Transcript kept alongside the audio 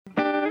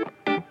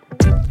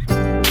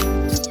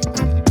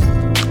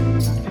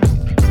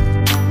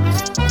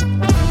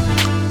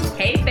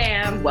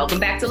Welcome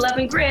back to Love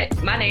and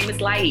Grit. My name is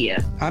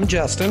Laia. I'm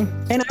Justin.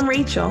 And I'm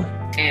Rachel.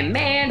 And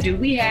man, do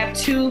we have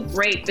two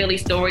great Philly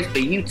stories for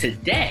you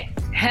today.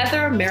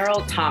 Heather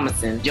Merrill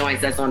Thomason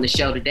joins us on the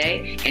show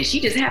today, and she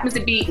just happens to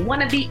be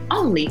one of the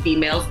only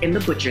females in the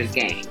Butcher's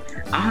game.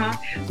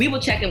 We will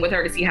check in with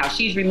her to see how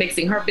she's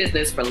remixing her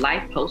business for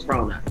life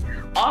post-Rona.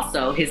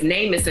 Also, his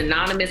name is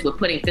synonymous with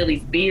putting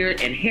Philly's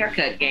beard and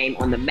haircut game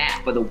on the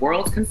map for the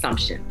world's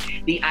consumption.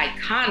 The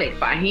iconic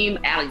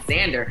Fahim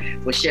Alexander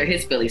will share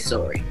his Philly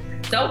story.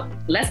 So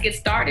let's get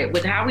started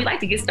with how we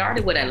like to get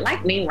started with a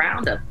lightning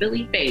round of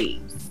Philly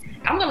faves.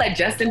 I'm going to let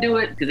Justin do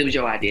it because it was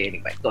your idea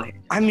anyway. Go ahead.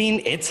 I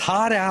mean, it's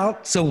hot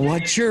out. So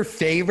what's your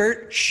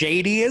favorite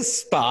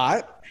shadiest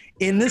spot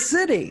in the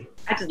city?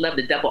 I just love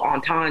the double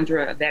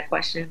entendre of that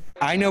question.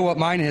 I know what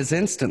mine is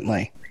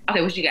instantly.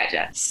 Okay, what you got,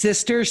 Jess?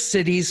 Sister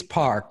Cities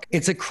Park.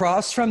 It's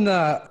across from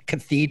the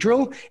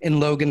cathedral in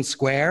Logan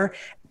Square.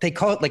 They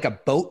call it like a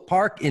boat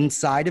park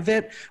inside of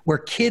it where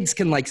kids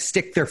can like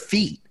stick their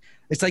feet.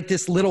 It's like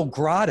this little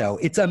grotto.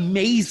 It's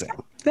amazing.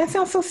 That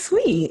sounds so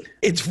sweet.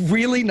 It's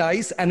really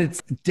nice, and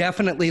it's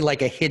definitely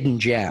like a hidden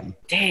gem.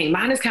 Dang,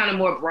 mine is kind of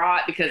more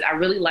broad because I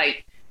really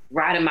like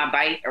riding my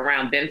bike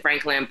around Ben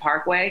Franklin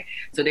Parkway.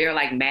 So there are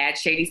like mad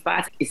shady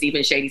spots. It's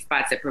even shady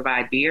spots that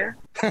provide beer.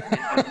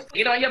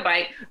 Get on your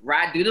bike,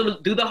 ride, do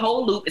the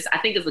whole loop. I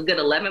think it's a good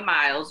 11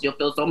 miles. You'll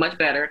feel so much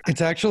better. It's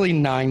actually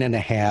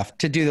 9.5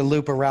 to do the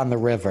loop around the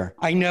river.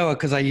 I know it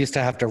because I used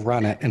to have to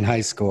run it in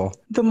high school.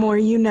 The more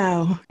you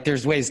know.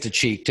 There's ways to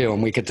cheat too,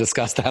 and we could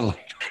discuss that later.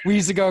 We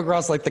used to go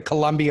across like the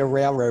Columbia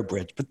Railroad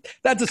Bridge, but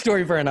that's a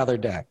story for another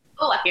day.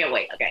 Oh, I can't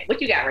wait. Okay, what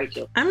you got,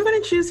 Rachel? I'm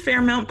going to choose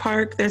Fairmount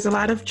Park. There's a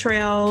lot of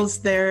trails.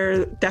 There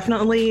are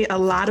definitely a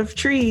lot of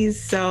trees,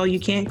 so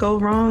you can't go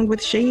wrong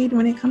with shade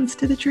when it comes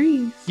to the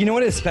trees. You know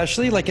what?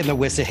 Especially like in the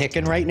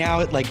Wissahickon right now,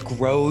 it like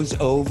grows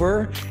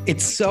over.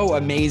 It's so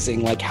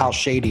amazing like how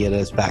shady it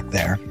is back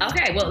there.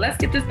 Okay, well, let's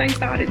get this thing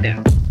started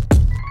then.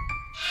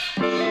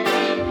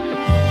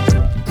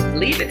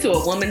 Leave it to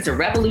a woman to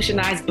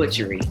revolutionize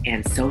butchery,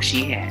 and so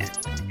she has.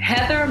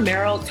 Heather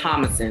Merrill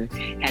Thomason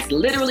has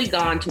literally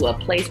gone to a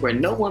place where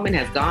no woman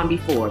has gone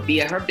before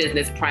via her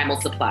business, Primal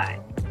Supply.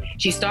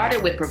 She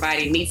started with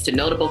providing meats to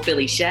notable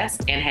Philly chefs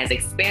and has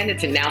expanded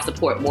to now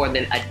support more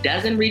than a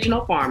dozen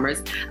regional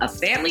farmers, a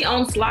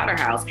family-owned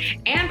slaughterhouse,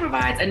 and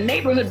provides a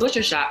neighborhood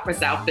butcher shop for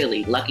South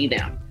Philly. Lucky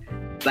them.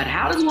 But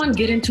how does one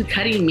get into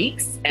cutting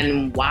meats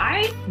and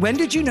why? When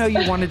did you know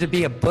you wanted to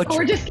be a butcher?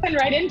 We're just getting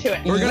right into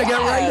it. We're going to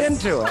get right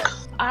into it.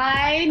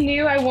 I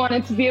knew I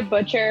wanted to be a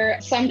butcher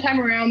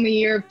sometime around the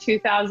year of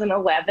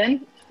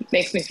 2011.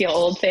 Makes me feel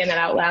old saying that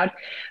out loud.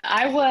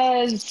 I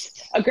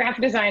was a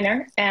graphic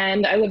designer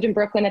and I lived in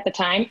Brooklyn at the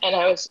time, and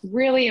I was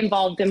really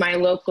involved in my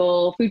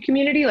local food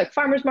community, like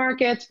farmers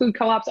markets, food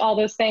co-ops, all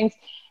those things.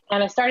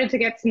 And I started to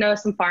get to know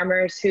some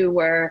farmers who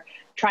were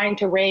trying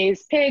to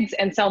raise pigs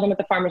and sell them at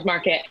the farmers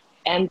market.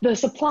 And the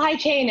supply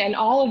chain and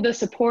all of the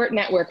support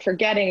network for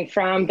getting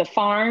from the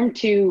farm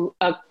to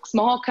a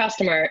small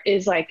customer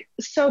is like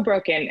so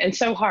broken and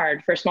so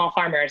hard for small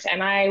farmers.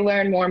 And I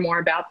learned more and more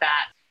about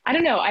that. I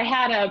don't know. I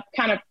had a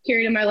kind of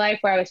period in my life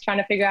where I was trying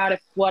to figure out if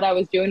what I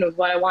was doing was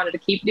what I wanted to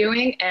keep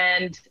doing,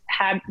 and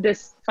had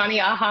this funny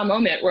aha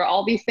moment where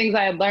all these things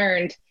I had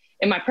learned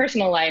in my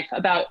personal life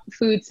about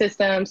food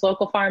systems,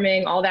 local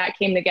farming, all that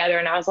came together.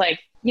 And I was like,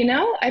 you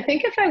know, I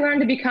think if I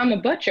learned to become a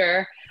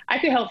butcher, I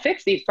could help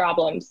fix these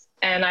problems.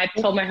 And I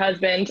told my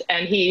husband,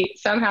 and he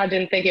somehow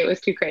didn't think it was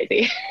too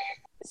crazy.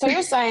 So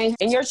you're saying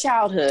in your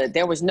childhood,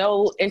 there was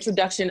no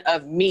introduction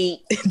of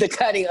meat, the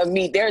cutting of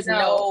meat. There's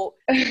no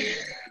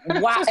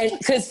why?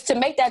 Because to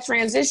make that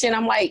transition,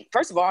 I'm like,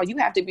 first of all, you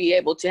have to be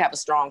able to have a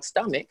strong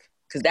stomach.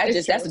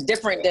 Because that's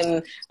different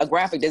than a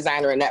graphic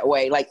designer in that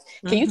way. Like,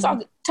 can you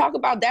talk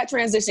about that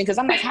transition? Because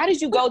I'm like, how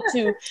did you go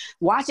to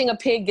watching a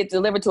pig get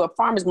delivered to a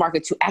farmer's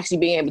market to actually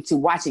being able to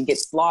watch it get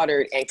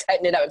slaughtered and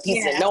cutting it up in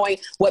pieces and knowing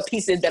what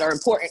pieces that are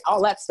important,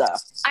 all that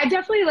stuff? I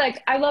definitely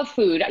I love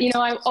food. You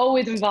know, I'm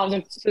always involved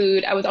in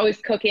food. I was always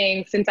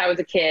cooking since I was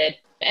a kid.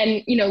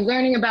 And, you know,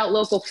 learning about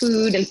local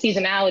food and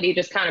seasonality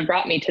just kind of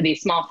brought me to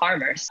these small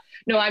farmers.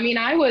 No, I mean,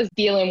 I was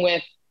dealing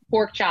with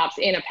pork chops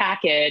in a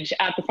package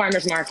at the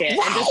farmer's market.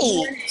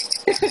 Wow. And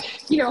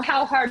just, you know,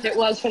 how hard it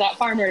was for that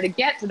farmer to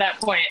get to that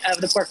point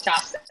of the pork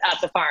chops at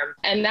the farm.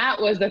 And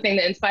that was the thing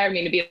that inspired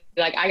me to be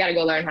like, I got to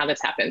go learn how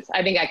this happens.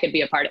 I think I could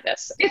be a part of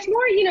this. It's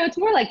more, you know, it's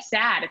more like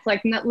sad. It's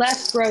like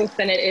less growth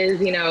than it is,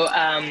 you know,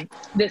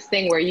 this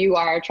thing where you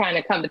are trying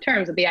to come to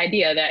terms with the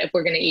idea that if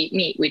we're going to eat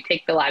meat, we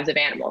take the lives of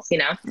animals, you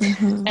know?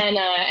 Mm-hmm.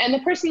 And the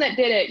person that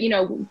did it, you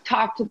know,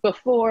 talked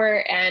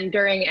before and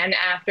during and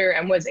after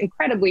and was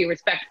incredibly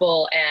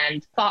respectful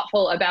and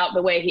thoughtful about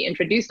the way he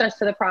introduced us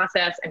to the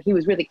process. And he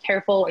was really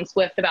careful and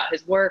swift about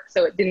his work.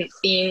 So it didn't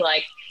seem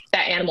like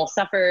that animal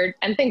suffered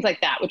and things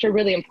like that, which are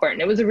really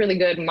important. It was a really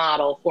good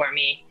model for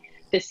me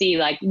to see,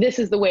 like, this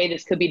is the way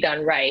this could be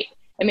done right.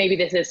 And maybe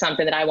this is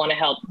something that I want to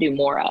help do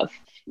more of.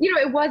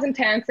 it was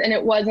intense and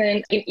it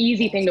wasn't an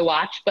easy thing to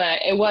watch, but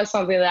it was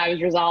something that I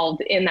was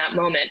resolved in that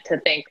moment to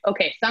think,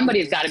 okay,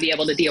 somebody's got to be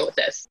able to deal with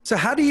this. So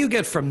how do you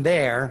get from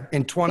there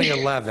in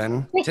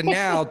 2011 to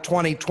now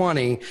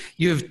 2020?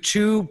 You have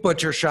 2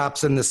 butcher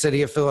shops in the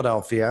city of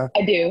Philadelphia.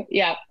 I do,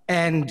 yeah.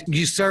 And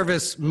you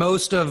service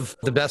most of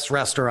the best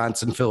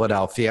restaurants in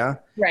Philadelphia.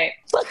 Right.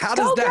 How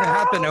does that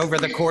happen over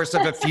the course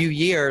of a few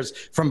years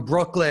from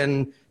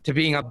Brooklyn to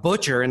being a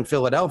butcher in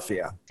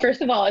Philadelphia?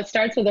 First of all, it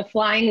starts with a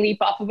flying leap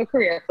off of a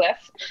career cliff.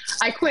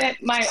 I quit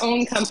my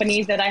own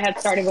company that I had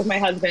started with my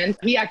husband.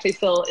 He actually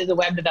still is a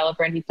web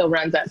developer and he still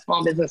runs that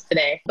small business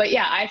today. But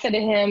yeah, I said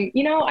to him,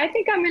 I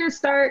think I'm going to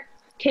start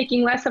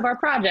taking less of our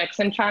projects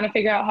and trying to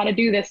figure out how to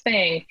do this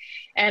thing.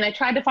 And I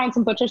tried to find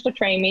some butchers to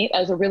train me.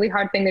 That was a really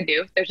hard thing to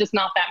do. There's just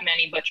not that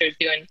many butchers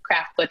doing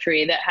craft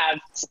butchery that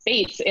have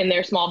space in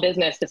their small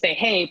business to say,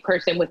 hey,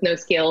 person with no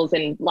skills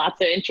and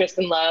lots of interest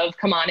and love,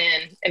 come on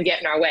in and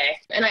get in our way.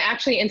 And I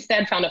actually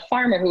instead found a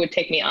farmer who would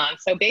take me on.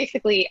 So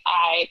basically,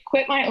 I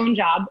quit my own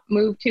job,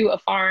 moved to a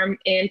farm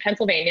in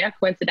Pennsylvania,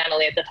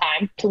 coincidentally at the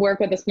time, to work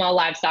with a small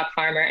livestock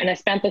farmer. And I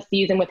spent the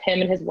season with him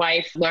and his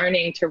wife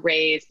learning to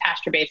raise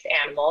pasture-based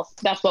animals.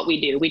 That's what we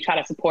do. We try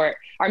to support,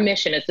 our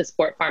mission is to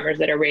support farmers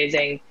that are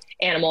raising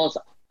animals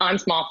on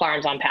small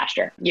farms on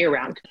pasture year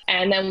round.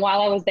 And then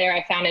while I was there,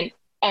 I found an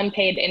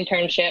unpaid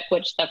internship,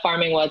 which the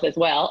farming was as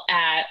well,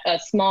 at a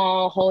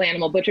small whole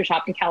animal butcher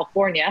shop in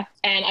California.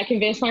 And I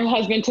convinced my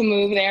husband to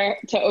move there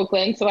to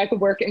Oakland so I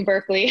could work in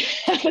Berkeley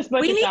at this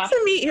butcher We need shop.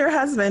 to meet your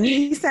husband.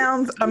 He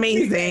sounds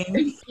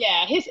amazing.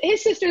 Yeah,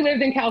 his sister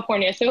lived in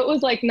California, so it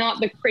was like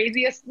not the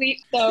craziest leap.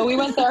 So we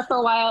went there for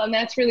a while, and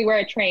that's really where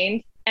I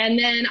trained. And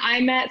then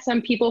I met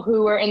some people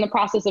who were in the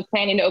process of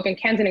planning to open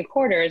Kensington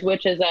Quarters,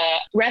 which is a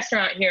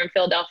restaurant here in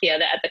Philadelphia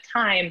that at the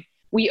time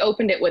we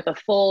opened it with a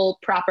full,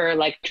 proper,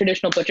 like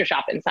traditional butcher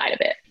shop inside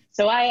of it.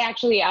 So I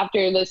actually,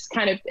 after this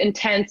kind of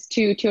intense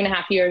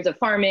 2.5 years of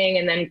farming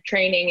and then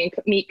training and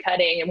meat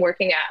cutting and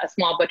working at a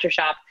small butcher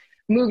shop,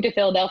 moved to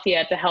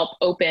Philadelphia to help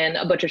open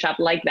a butcher shop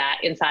like that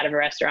inside of a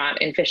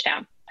restaurant in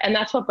Fishtown. And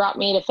that's what brought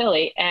me to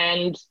Philly.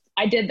 And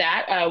I did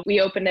that.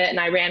 We opened it and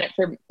I ran it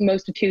for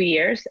most of 2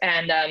 years.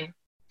 And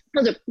it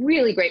was a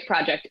really great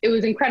project. It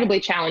was incredibly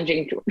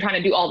challenging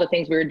trying to do all the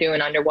things we were doing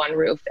under one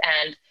roof.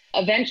 And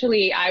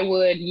eventually I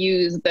would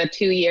use the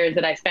 2 years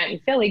that I spent in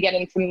Philly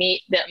getting to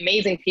meet the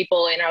amazing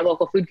people in our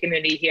local food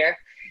community here,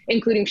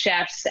 including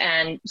chefs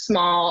and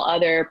small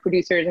other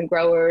producers and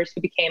growers who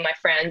became my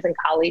friends and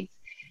colleagues.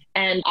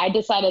 And I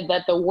decided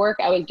that the work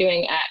I was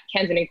doing at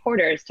Kensington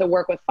Quarters to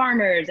work with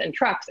farmers and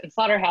trucks and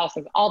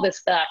slaughterhouses, all this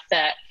stuff,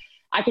 that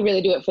I could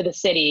really do it for the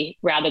city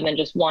rather than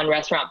just one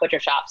restaurant butcher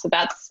shop. So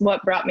that's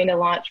what brought me to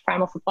launch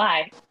Primal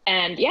Supply.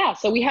 And yeah,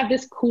 so we have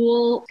this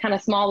cool kind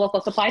of small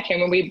local supply chain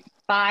where we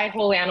buy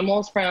whole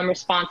animals from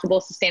responsible,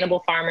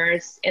 sustainable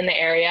farmers in the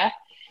area.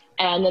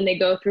 And then they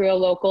go through a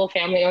local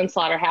family-owned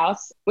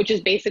slaughterhouse, which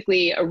is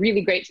basically a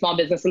really great small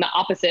business and the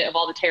opposite of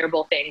all the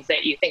terrible things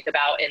that you think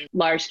about in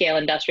large-scale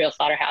industrial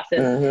slaughterhouses.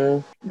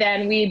 Mm-hmm.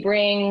 Then we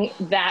bring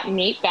that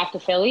meat back to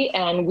Philly,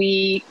 and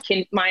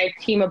my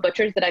team of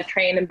butchers that I've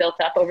trained and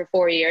built up over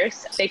 4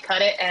 years, they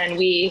cut it, and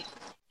we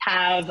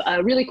have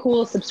a really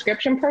cool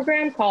subscription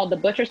program called the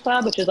Butcher's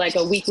Club, which is like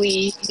a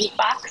weekly meat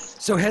box.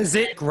 So has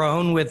it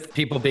grown with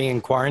people being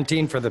in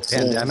quarantine for the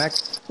pandemic?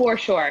 For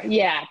sure,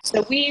 yeah.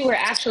 So we were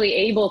actually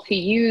able to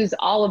use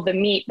all of the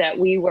meat that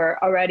we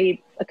were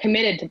already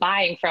committed to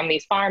buying from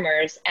these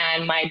farmers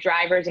and my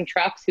drivers and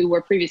trucks who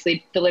were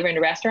previously delivering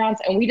to restaurants.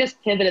 And we just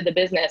pivoted the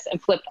business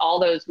and flipped all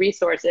those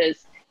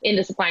resources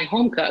into supplying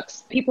home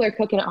cooks. People are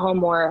cooking at home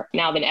more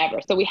now than ever.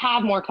 So we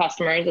have more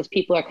customers as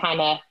people are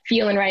kind of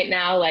feeling right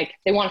now like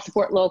they want to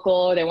support local,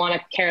 or they want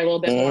to care a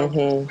little bit more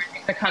where things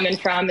are coming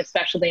from,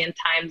 especially in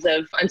times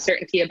of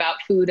uncertainty about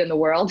food in the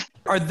world.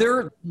 Are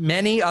there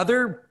many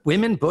other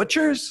women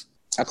butchers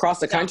across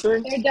the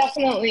country? There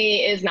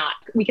definitely is not.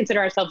 We consider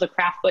ourselves a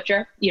craft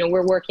butcher.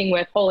 We're working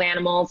with whole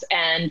animals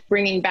and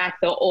bringing back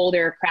the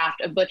older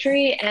craft of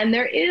butchery. And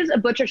there is a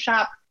butcher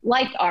shop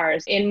like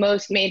ours in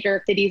most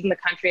major cities in the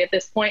country at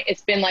this point.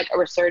 It's been like a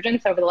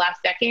resurgence over the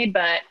last decade,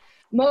 but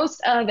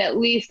most of, at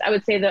least I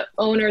would say, the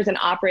owners and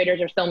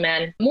operators are still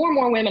men. More and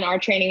more women are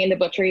training into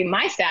butchery.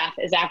 My staff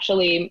is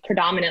actually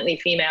predominantly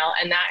female,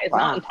 and that is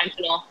not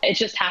intentional. It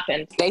just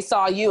happened. They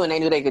saw you and they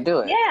knew they could do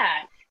it. Yeah.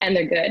 And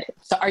they're good.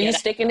 So are you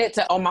sticking it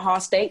to Omaha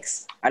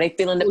Steaks? Are they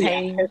feeling the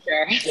pain? Yeah, for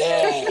sure.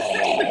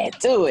 Yeah,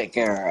 do it,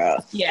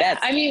 girl. Yeah,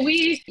 I mean,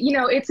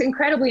 it's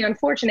incredibly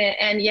unfortunate.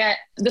 And yet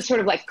the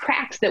sort of like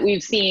cracks that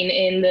we've seen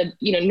in the,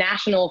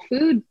 national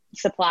food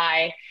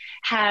supply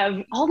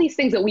have all these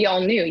things that we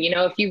all knew.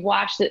 If you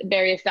watch the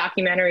various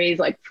documentaries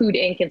like Food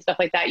Inc. and stuff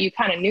like that, you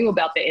kind of knew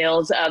about the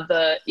ills of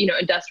the,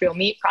 industrial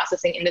meat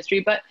processing industry,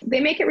 but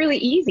they make it really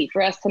easy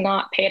for us to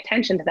not pay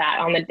attention to that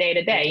on the day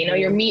to day.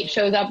 Your meat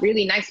shows up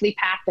really nicely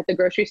packed at the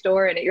grocery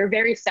store, and you're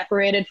very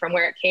separated from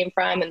where it came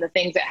from and the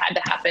things that had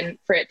to happen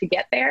for it to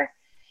get there.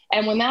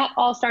 And when that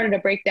all started to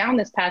break down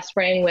this past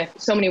spring with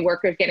so many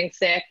workers getting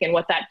sick and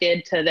what that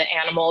did to the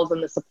animals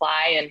and the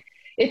supply, and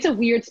it's a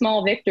weird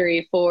small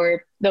victory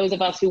for those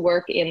of us who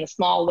work in the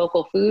small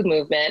local food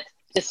movement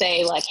to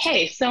say like,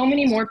 hey, so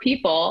many more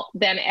people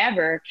than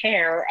ever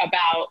care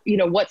about,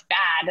 what's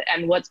bad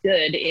and what's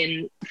good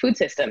in food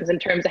systems in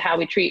terms of how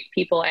we treat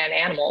people and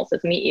animals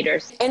as meat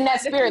eaters. In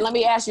that spirit, let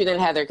me ask you then,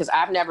 Heather, because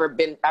I've never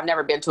been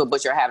to a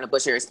butcher or having a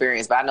butcher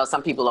experience, but I know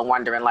some people are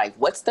wondering, like,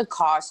 what's the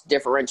cost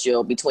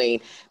differential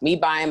between me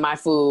buying my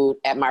food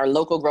at my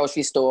local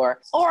grocery store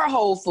or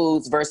Whole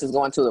Foods versus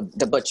going to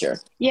the butcher?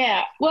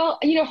 Yeah, well,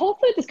 Whole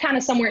Foods is kind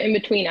of somewhere in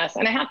between us.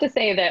 And I have to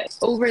say that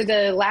over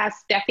the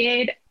last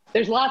decade,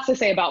 there's lots to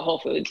say about Whole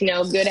Foods,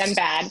 good and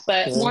bad.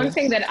 But one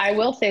thing that I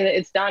will say that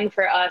it's done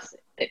for us,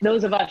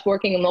 those of us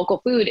working in local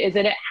food, is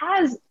that it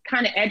has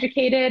kind of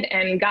educated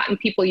and gotten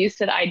people used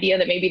to the idea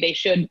that maybe they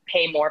should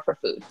pay more for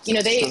food.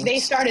 They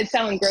started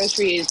selling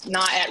groceries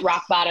not at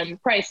rock bottom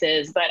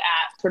prices, but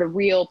at sort of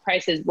real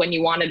prices when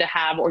you wanted to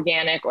have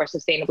organic or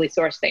sustainably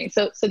sourced things.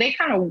 So they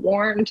kind of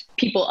warmed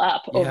people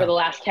up over the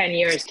last 10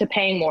 years to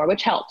paying more,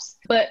 which helps.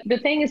 But the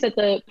thing is that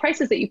the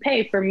prices that you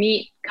pay for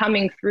meat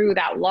coming through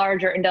that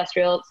larger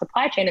industrial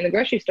supply chain in the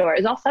grocery store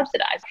is all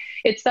subsidized.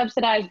 It's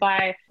subsidized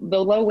by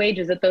the low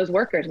wages that those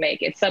workers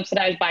make. It's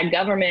subsidized by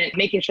government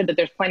making sure that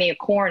there's plenty of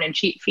corn and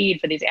cheap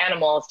feed for these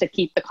animals to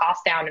keep the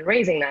cost down and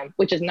raising them,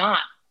 which is not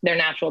their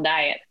natural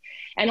diet.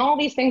 And all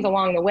these things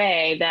along the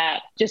way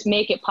that just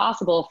make it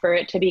possible for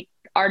it to be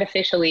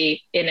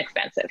artificially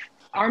inexpensive.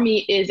 Our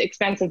meat is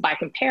expensive by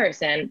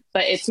comparison,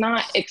 but it's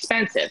not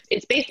expensive.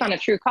 It's based on a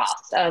true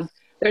cost of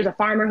there's a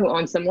farmer who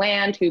owns some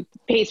land who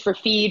pays for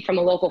feed from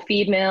a local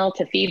feed mill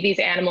to feed these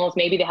animals.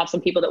 Maybe they have some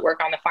people that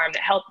work on the farm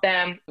that help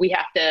them. We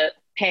have to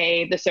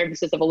pay the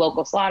services of a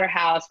local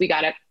slaughterhouse. We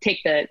got to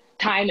take the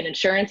time and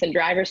insurance and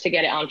drivers to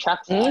get it on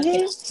trucks.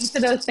 Each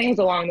of those things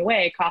along the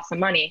way cost some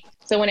money.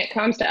 So when it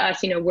comes to us,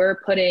 we're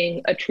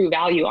putting a true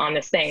value on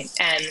this thing.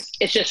 And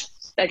it's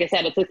just, like I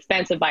said, it's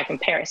expensive by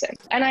comparison.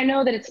 And I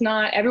know that it's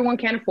not, everyone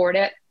can afford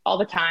it all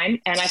the time.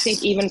 And I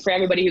think even for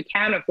everybody who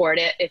can afford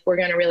it, if we're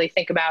going to really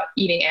think about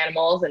eating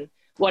animals and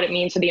what it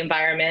means for the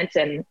environment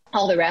and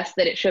all the rest,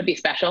 that it should be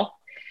special.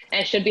 And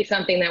it should be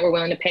something that we're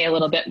willing to pay a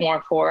little bit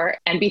more for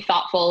and be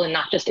thoughtful and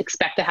not just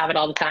expect to have it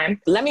all the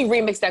time. Let me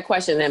remix that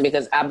question then,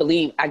 because I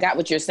believe I got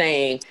what you're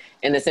saying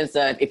in the sense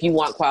that if you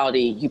want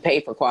quality, you pay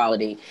for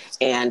quality.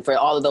 And for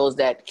all of those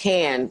that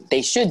can,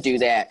 they should do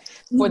that.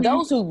 For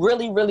those who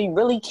really, really,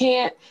 really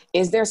can't,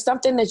 is there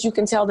something that you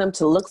can tell them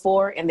to look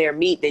for in their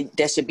meat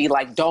that should be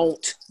like,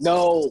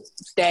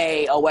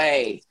 stay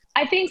away?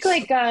 I think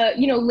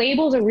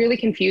labels are really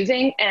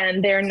confusing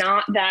and they're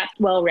not that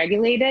well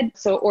regulated.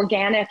 So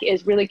organic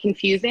is really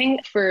confusing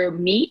for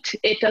meat.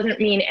 It doesn't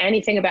mean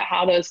anything about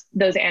how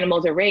those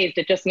animals are raised.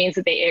 It just means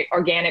that they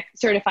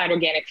certified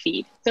organic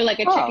feed. So like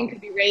a chicken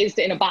could be raised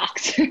in a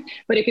box,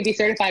 but it could be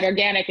certified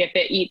organic if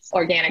it eats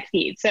organic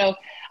feed. So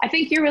I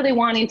think you're really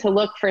wanting to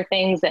look for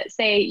things that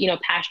say,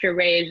 pasture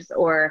raised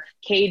or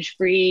cage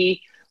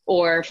free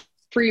or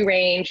free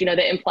range,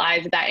 that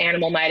implies that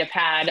animal might have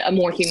had a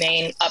more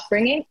humane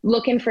upbringing.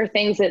 Looking for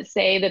things that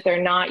say that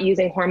they're not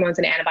using hormones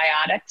and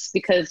antibiotics,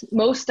 because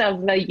most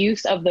of the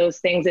use of those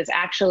things is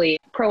actually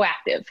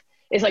proactive.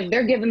 It's like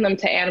they're giving them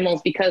to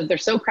animals because they're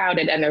so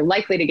crowded and they're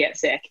likely to get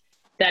sick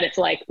that it's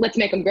like, let's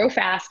make them grow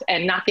fast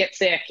and not get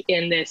sick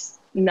in this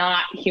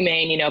not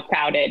humane,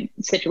 crowded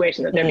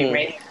situation that they're being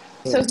raised.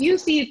 So if you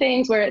see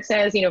things where it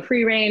says,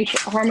 free range,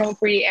 hormone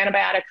free,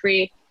 antibiotic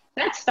free,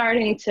 that's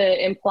starting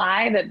to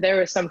imply that there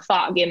was some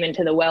thought given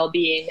to the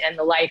well-being and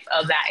the life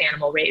of that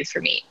animal raised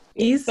for meat.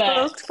 You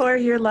spoke for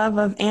your love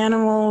of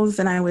animals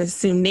and I would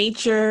assume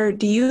nature.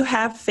 Do you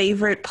have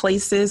favorite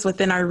places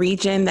within our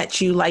region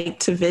that you like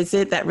to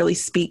visit that really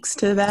speaks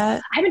to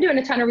that? I've been doing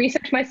a ton of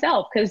research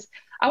myself because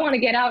I want to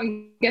get out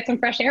and get some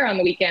fresh air on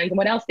the weekends. And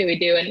what else do we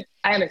do? And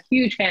I am a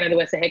huge fan of the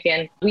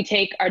Wissahickon. We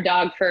take our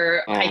dog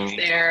for hikes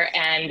there.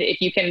 And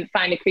if you can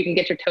find a creek and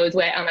get your toes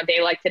wet on a day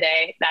like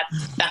today,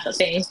 that's a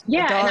thing.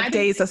 Yeah. Dog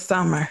days of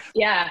summer.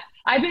 Yeah.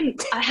 I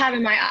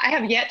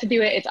have yet to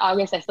do it. It's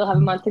August. I still have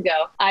a month to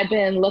go. I've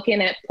been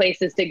looking at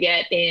places to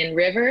get in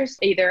rivers,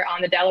 either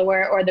on the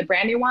Delaware or the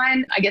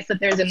Brandywine. I guess that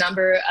there's a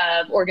number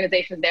of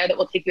organizations there that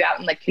will take you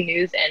out in like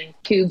canoes and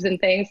tubes and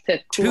things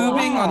to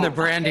tubing on the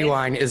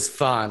Brandywine is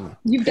fun.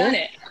 You've done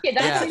it.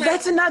 Yeah,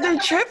 that's another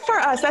trip for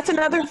us. That's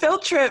another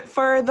field trip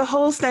for the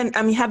whole stand.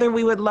 I mean, Heather,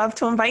 we would love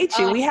to invite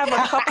you. We have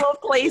a couple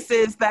of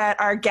places that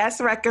our guests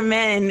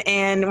recommend,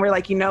 and we're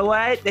like, you know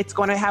what? It's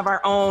going to have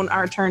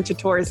our turn to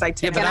tourist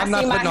itinerary. Yeah, but I'm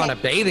not putting on a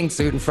bathing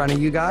suit in front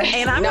of you guys.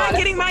 And I'm not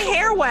getting my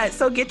hair wet,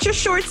 so get your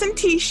shorts and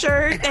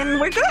t-shirt,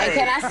 and we're good. And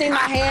can I see my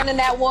hand in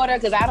that water?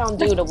 Because I don't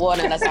do the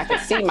water unless I can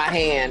see my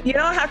hand. You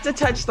don't have to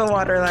touch the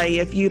water, like,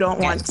 if you don't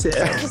want to.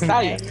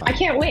 I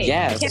can't wait.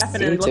 Yes,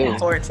 definitely looking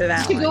forward to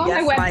that. You can go on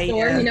my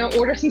web store,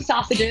 order some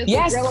sausages.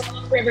 Yes. Grill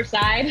along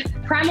Riverside.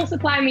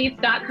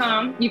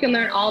 PrimalSupplyMeats.com. You can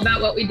learn all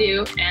about what we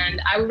do,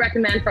 and I would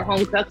recommend for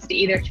home cooks to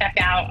either check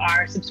out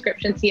our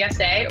subscription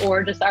CSA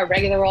or just our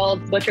regular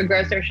old butcher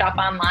grocer shop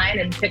online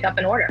and pick up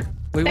an order.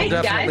 We will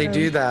Thanks, definitely guys.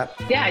 do that.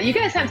 Yeah, you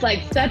guys have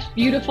like such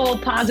beautiful,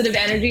 positive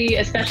energy,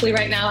 especially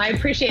right now. I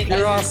appreciate that.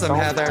 You're awesome,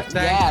 Heather.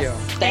 Thank Yes. you.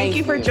 Thank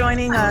you for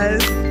joining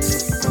us.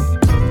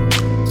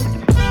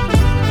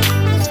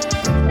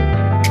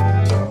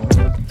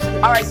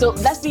 All right, so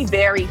let's be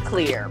very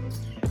clear.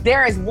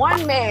 There is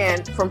one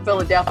man from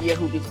Philadelphia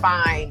who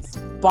defines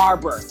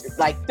barber,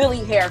 like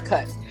Philly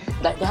haircuts,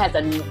 that has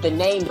the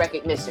name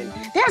recognition.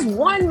 There's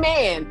one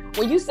man,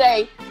 when you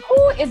say,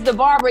 who is the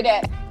barber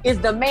that is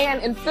the man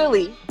in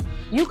Philly,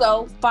 you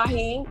go,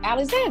 Fahim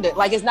Alexander.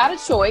 Like, it's not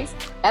a choice.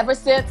 Ever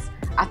since,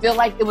 I feel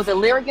like it was a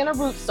lyric in a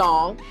Roots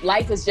song,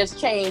 life has just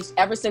changed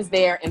ever since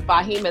there, and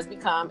Fahim has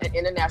become an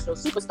international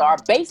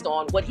superstar based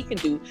on what he can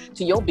do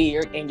to your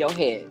beard and your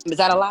head. Is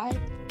that a lie?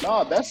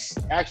 No, that's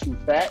actual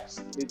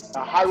facts. It's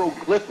a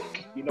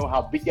hieroglyphic. You know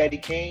how Big Daddy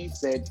Kane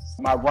said,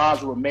 my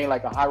rhymes will remain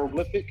like a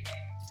hieroglyphic?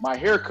 My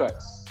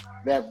haircuts,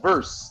 that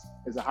verse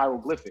is a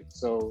hieroglyphic.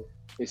 So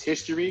it's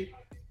history.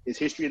 It's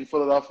history in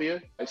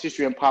Philadelphia. It's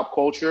history in pop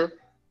culture.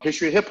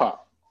 History of hip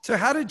hop. So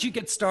how did you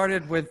get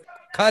started with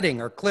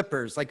cutting or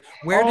clippers? Like,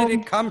 where did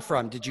it come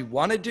from? Did you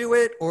want to do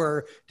it,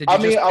 or did you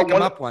just pick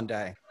them up one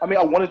day? I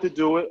wanted to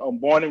do it. I'm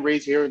born and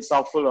raised here in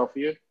South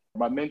Philadelphia.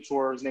 My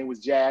mentor, his name was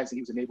Jazz, and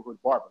he was a neighborhood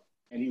barber.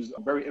 And he was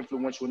very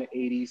influential in the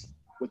 80s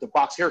with the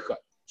box haircut.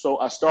 So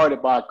I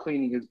started by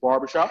cleaning his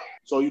barbershop.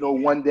 So,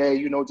 one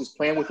day, just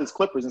playing with his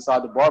clippers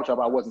inside the barbershop,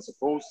 I wasn't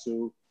supposed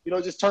to,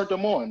 just turned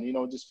them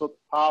on, just felt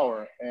the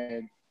power.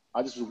 And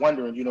I just was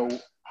wondering,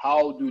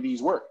 how do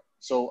these work?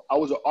 So I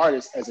was an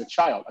artist as a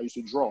child. I used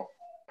to draw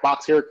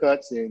box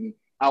haircuts and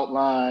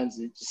outlines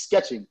and just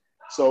sketching.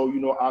 So,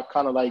 I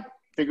kind of like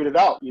figured it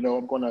out.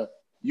 I'm going to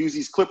use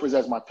these clippers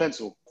as my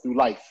pencil through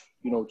life,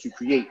 to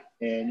create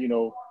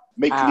and,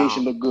 make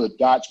creation look good.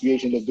 God's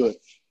creation look good.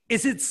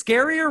 Is it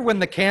scarier when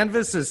the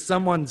canvas is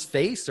someone's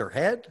face or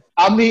head?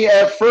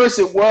 At first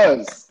it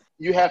was.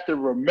 You have to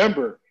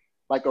remember,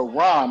 like a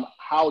rhyme,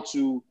 how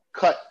to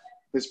cut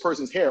this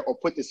person's hair or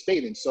put this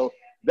fade in. So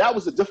that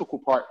was the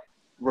difficult part,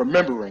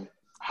 remembering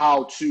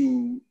how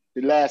to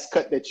the last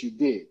cut that you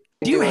did.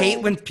 Do you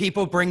hate when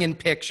people bring in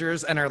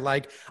pictures and are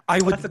like, I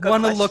would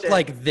want to look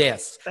like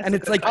this? And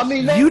it's like,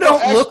 you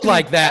don't look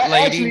like that,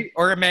 lady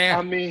or a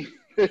man.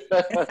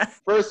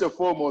 First and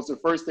foremost, the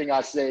first thing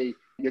I say,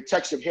 your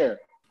texture of hair.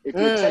 If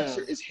your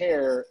texture is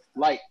hair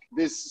like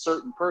this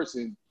certain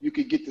person, you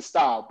could get the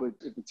style. But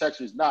if the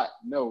texture is not,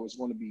 no, it's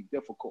going to be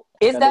difficult.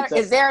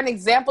 Is there an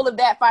example of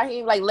that,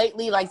 Fahim? Like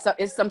lately,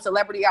 is some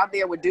celebrity out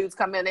there where dudes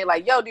come in, they're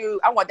like, yo, dude,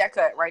 I want that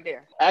cut right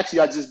there.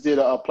 Actually, I just did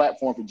a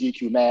platform for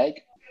GQ Mag.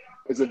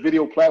 It's a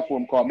video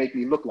platform called Make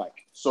Me Look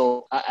Like.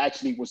 So I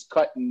actually was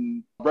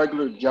cutting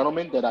regular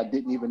gentlemen that I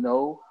didn't even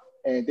know.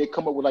 And they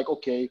come up with like,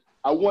 okay,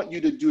 I want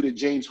you to do the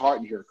James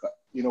Harden haircut.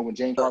 When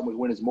James Harden was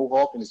wearing his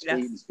mohawk and his fade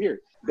and his beard.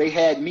 They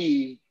had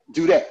me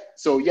do that.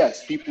 So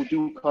yes, people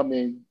do come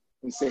in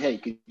and say, hey,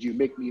 could you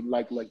make me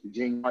like the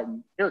James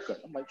Harden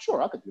haircut? I'm like,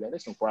 sure, I could do that.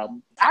 That's no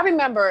problem. I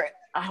remember,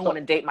 I don't want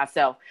to date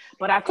myself,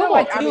 but I feel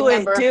like I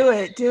remember do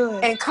it.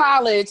 In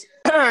college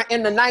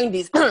in the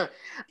 90s,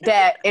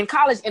 that in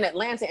college in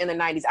Atlanta in the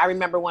 90s, I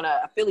remember when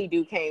a Philly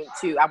dude came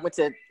I went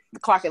to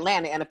Clark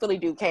Atlanta, and a Philly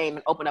dude came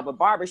and opened up a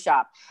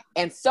barbershop.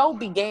 And so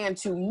began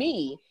to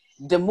me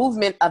the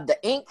movement of the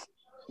ink.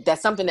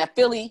 That's something that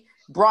Philly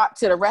brought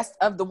to the rest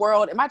of the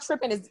world. Am I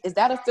tripping? Is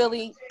that a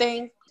Philly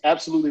thing?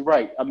 Absolutely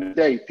right.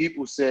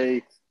 People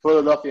say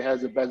Philadelphia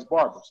has the best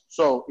barbers.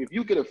 So if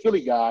you get a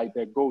Philly guy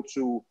that go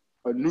to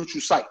a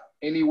neutral site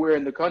anywhere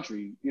in the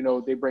country,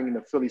 they bring in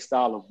the Philly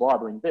style of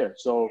barbering there.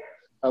 So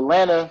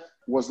Atlanta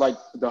was like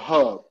the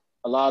hub.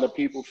 A lot of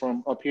people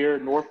from up here,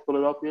 North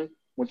Philadelphia,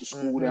 went to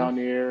school down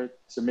there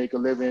to make a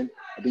living.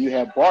 And then you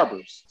have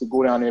barbers to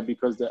go down there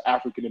because the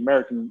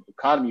African-American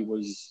economy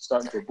was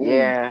starting to boom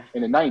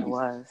in the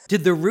 90s.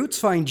 Did the Roots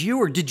find you,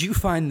 or did you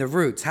find the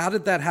Roots? How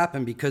did that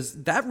happen? Because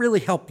that really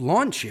helped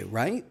launch you,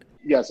 right?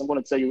 Yes, I'm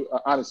going to tell you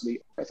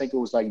honestly, I think it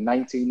was like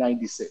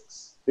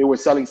 1996. They were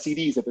selling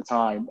CDs at the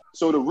time.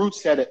 So the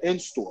Roots had an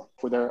in-store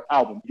for their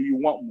album, Do You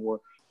Want More?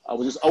 I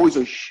was just always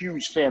a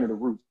huge fan of the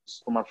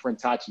Roots from my friend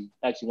Tachi,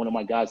 actually one of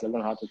my guys that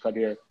learned how to cut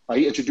hair.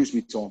 He introduced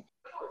me to him.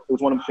 It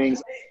was one of the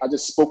things I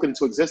just spoke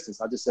into existence.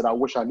 I just said, I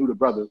wish I knew the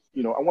brother.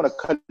 I want to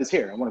cut his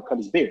hair. I want to cut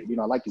his beard.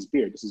 I like his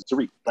beard. This is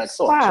Tariq. Black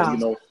Thought. Wow.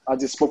 So, I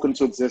just spoke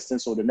into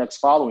existence. So the next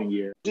following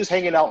year, just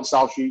hanging out in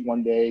South Street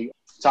one day,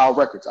 Tower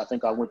Records. I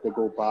think I went to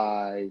go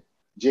buy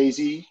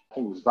Jay-Z. I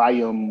think it was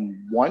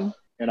Volume 1.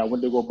 And I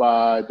went to go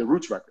buy the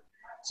Roots record.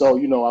 So,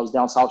 I was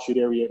down South Street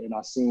area and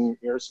I seen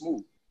Air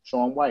Smooth,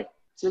 Shaun White.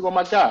 So I go,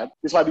 my God,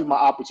 this might be my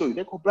opportunity.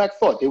 They go, Black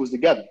Thought. They was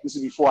together. This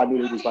is before I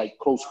knew they was like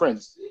close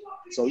friends.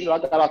 So, I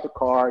got out the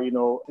car,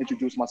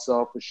 introduced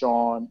myself to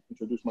Shaun,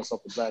 introduced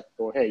myself to Black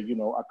Thought. Hey,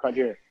 I cut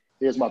hair.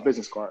 Here's my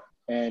business card.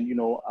 And,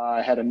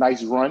 I had a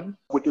nice run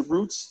with the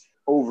Roots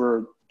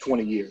over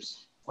 20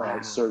 years. Wow.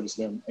 I serviced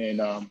them. And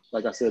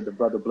like I said, the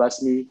brother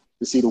blessed me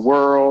to see the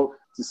world,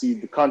 to see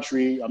the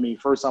country.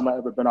 First time I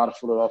ever been out of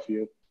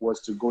Philadelphia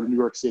was to go to New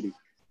York City.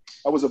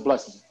 That was a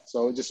blessing.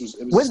 So it was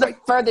When's like,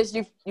 the furthest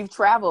you've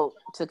traveled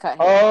to cut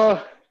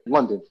hair?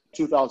 London,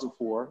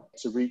 2004.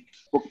 Tariq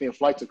booked me a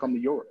flight to come to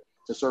Europe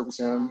to service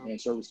him and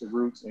service the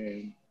roots.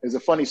 And there's a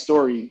funny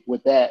story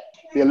with that.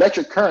 The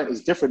electric current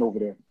is different over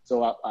there.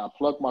 So I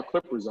plugged my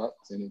clippers up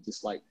and it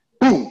just like,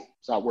 boom,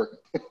 stopped working.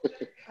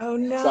 Oh,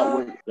 no. Stopped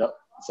working. Yep.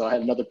 So I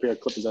had another pair of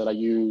clippers that I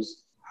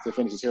used to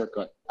finish his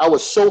haircut. I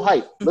was so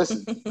hyped.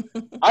 Listen,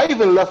 I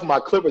even left my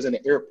clippers in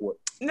the airport.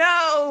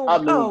 No. I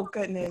mean, oh,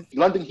 goodness.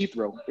 London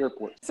Heathrow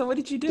Airport. So what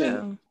did you do?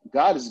 And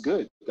God is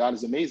good. God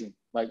is amazing.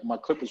 Like, my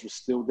clippers were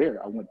still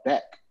there. I went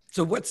back.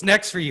 So what's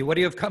next for you? What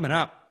do you have coming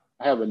up?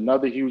 I have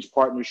another huge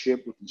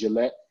partnership with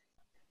Gillette.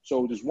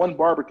 So there's one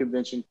barber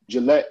convention.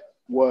 Gillette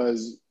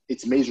was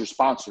its major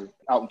sponsor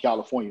out in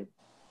California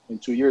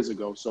 2 years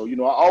ago. So,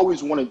 I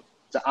always wanted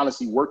to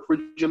honestly work for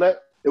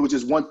Gillette. It was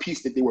just one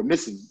piece that they were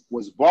missing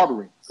was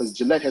barbering, because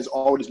Gillette has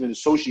always been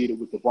associated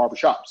with the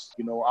barbershops.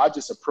 I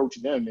just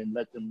approached them and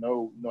let them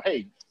know,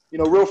 hey,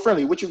 real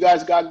friendly, what you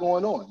guys got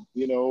going on?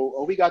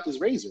 We got this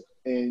razor.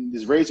 And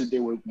this razor they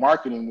were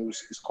marketing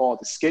was called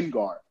the Skin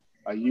Guard.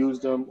 I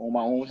used them on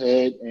my own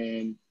head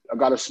and I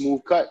got a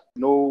smooth cut,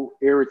 no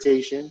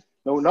irritation,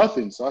 no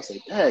nothing. So I said,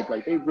 dang,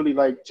 they really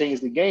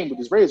changed the game with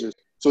these razors.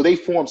 So they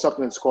formed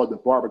something that's called the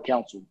Barber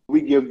Council.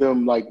 We give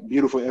them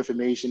beautiful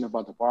information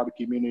about the barber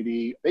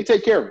community. They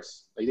take care of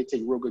us. They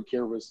take real good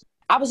care of us.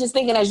 I was just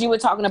thinking, as you were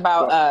talking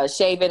about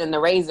shaving and the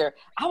razor,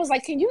 I was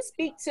like, can you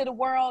speak to the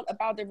world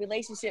about the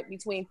relationship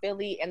between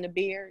Philly and the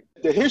beard?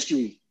 The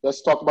history.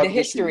 Let's talk about the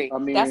history. I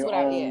mean, that's what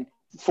I mean.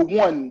 For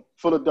one,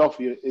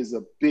 Philadelphia is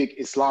a big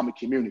Islamic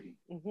community.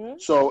 Mm-hmm.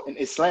 So in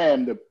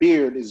Islam, the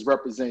beard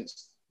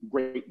represents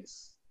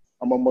greatness.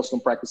 I'm a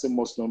Muslim, practicing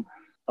Muslim.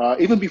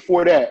 Even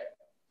before that,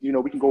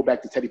 we can go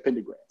back to Teddy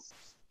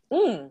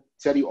Pendergrass.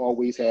 Teddy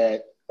always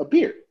had a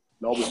beard.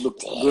 It always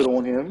looked good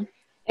on him.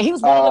 And he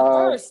was one of the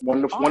first.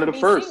 One of the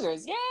first.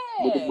 Singers.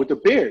 Yeah. With the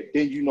beard.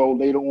 Then,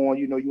 later on,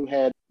 you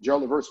had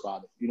Gerald Levert's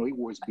father. He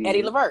wore his beard.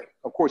 Eddie Levert.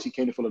 Of course, he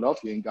came to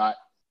Philadelphia and got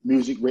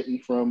music written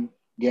from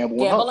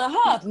Gamble and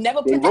Huff.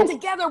 Never put that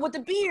together with the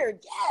beard.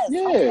 Yes.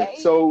 Yeah. Okay.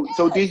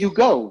 So there you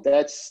go.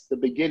 That's the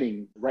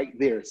beginning right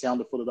there.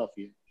 Sound of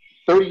Philadelphia.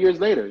 30 years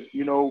later,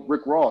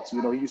 Rick Ross, he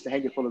used to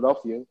hang in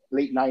Philadelphia,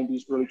 late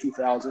 90s, early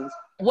 2000s.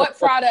 What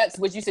products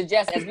would you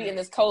suggest as we in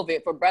this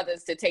COVID for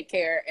brothers to take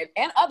care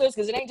and others,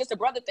 because it ain't just a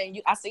brother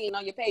thing. I seen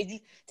on your page, you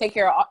take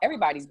care of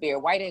everybody's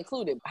beard, white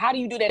included. How do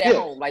you do that at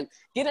home?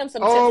 Give them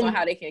some tips on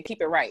how they can keep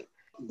it right.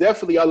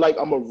 Definitely,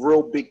 I'm a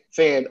real big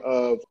fan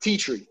of tea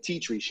tree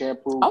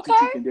shampoo, tea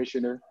tree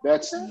conditioner.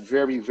 That's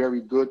very,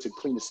 very good to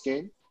clean the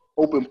skin,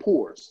 open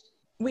pores.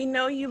 We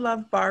know you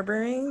love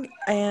barbering,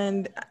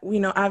 and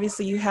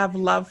obviously you have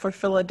love for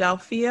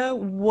Philadelphia.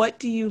 What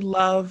do you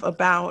love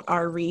about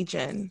our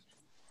region?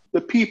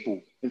 The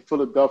people in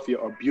Philadelphia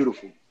are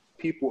beautiful.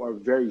 People are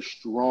very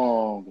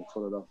strong in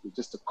Philadelphia.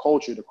 Just the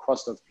culture, the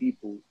crust of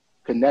people,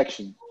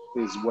 connection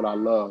is what I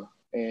love.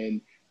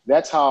 And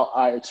that's how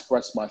I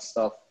express my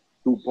stuff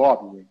through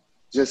barbering.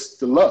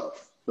 Just the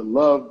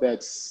love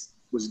that's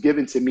was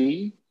given to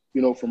me,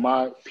 from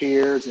my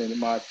peers and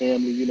my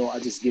family, I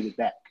just give it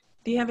back.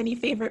 Do you have any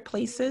favorite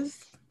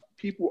places?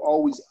 People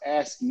always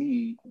ask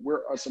me,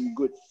 where are some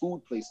good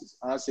food places?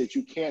 I said,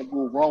 you can't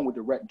go wrong with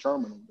the Renton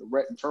Terminal. The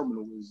Renton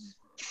Terminal is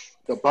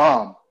the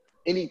bomb.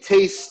 Any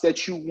taste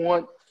that you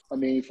want,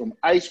 from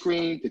ice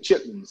cream to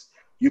chitlins,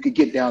 you could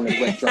get down at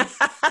Renton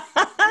Terminal.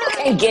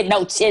 You can't get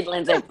no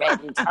chitlins at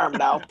Renton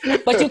Terminal.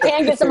 But you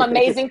can get some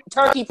amazing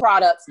turkey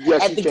products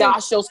at the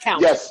Godshaw's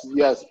counter.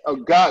 Yes.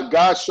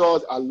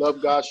 Godshaw's, I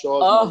love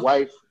Godshaw's. My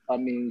wife,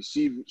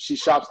 she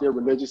shops there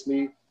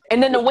religiously.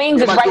 And then the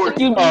wings is right with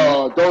you.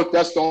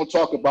 Don't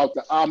talk about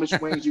the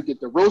Amish wings. You get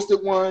the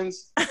roasted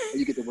ones, and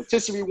you get the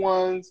rotisserie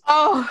ones.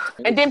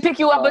 And then pick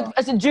you up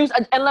a juice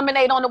and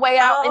lemonade on the way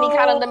out. Any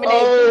kind of lemonade.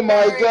 Oh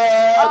my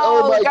God!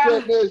 Oh my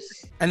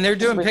goodness! And they're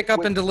doing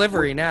pickup and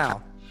delivery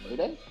now. Are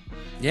they?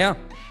 Yeah.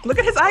 Look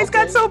at his eyes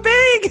got so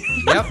big.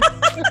 Yep.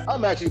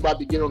 I'm actually about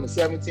to get on the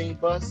 17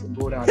 bus and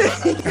go down.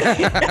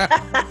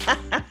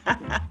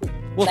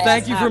 Well,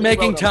 thank you for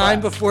making time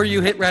before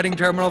you hit Reading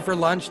Terminal for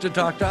lunch to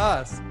talk to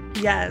us.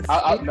 Yes.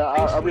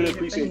 I really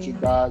appreciate you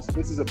guys.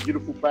 This is a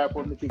beautiful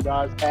platform that you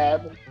guys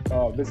have.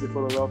 Visit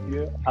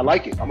Philadelphia. I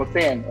like it. I'm a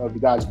fan of the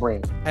guys'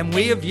 brand. And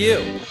we of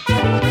you.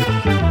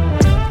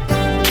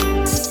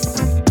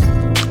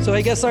 So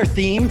I guess our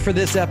theme for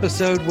this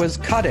episode was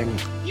cutting.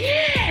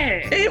 Yeah,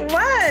 it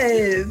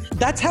was.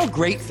 That's how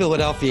great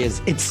Philadelphia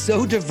is. It's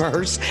so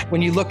diverse when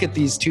you look at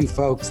these two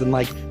folks and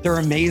their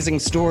amazing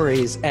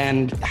stories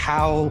and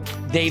how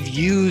they've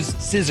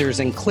used scissors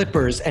and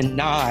clippers and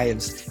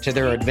knives to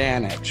their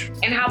advantage.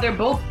 And how they're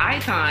both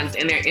icons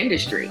in their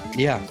industry.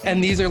 Yeah,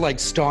 and these are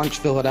staunch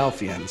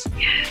Philadelphians.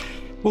 Yes.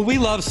 Well, we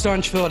love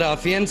staunch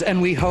Philadelphians,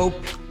 and we hope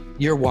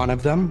you're one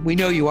of them. We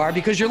know you are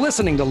because you're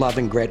listening to Love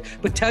and Grit.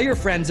 But tell your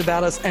friends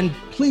about us. And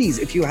please,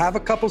 if you have a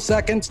couple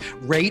seconds,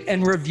 rate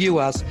and review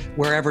us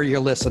wherever you're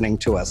listening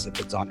to us.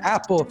 If it's on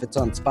Apple, if it's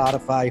on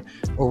Spotify,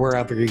 or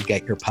wherever you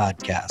get your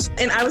podcast.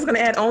 And I was going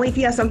to add, only if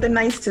you have something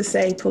nice to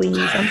say, please.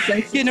 I'm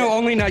sensitive.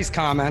 Only nice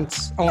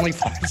comments, only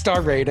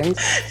 5-star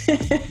ratings.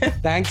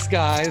 Thanks,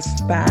 guys.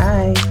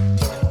 Bye.